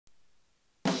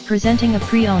Presenting a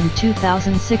pre-owned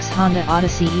 2006 Honda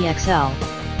Odyssey EX-L.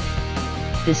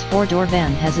 This four-door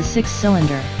van has a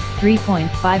six-cylinder,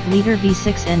 3.5-liter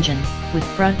V6 engine, with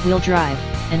front-wheel drive,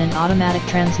 and an automatic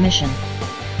transmission.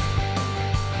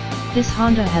 This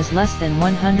Honda has less than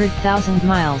 100,000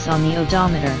 miles on the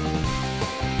odometer.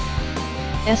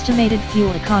 Estimated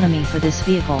fuel economy for this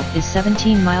vehicle is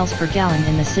 17 miles per gallon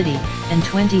in the city, and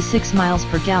 26 miles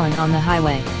per gallon on the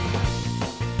highway.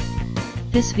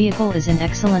 This vehicle is in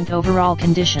excellent overall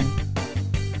condition.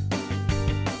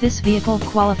 This vehicle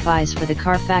qualifies for the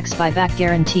CARFAX buyback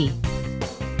guarantee.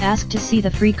 Ask to see the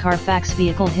free CARFAX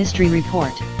vehicle history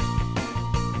report.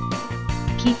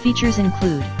 Key features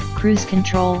include cruise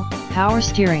control, power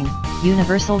steering,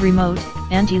 universal remote,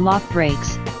 anti-lock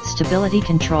brakes, stability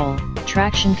control,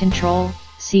 traction control,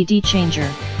 CD changer,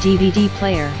 DVD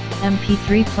player,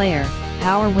 MP3 player,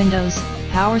 power windows,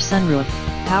 power sunroof,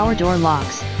 power door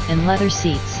locks, and leather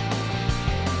seats.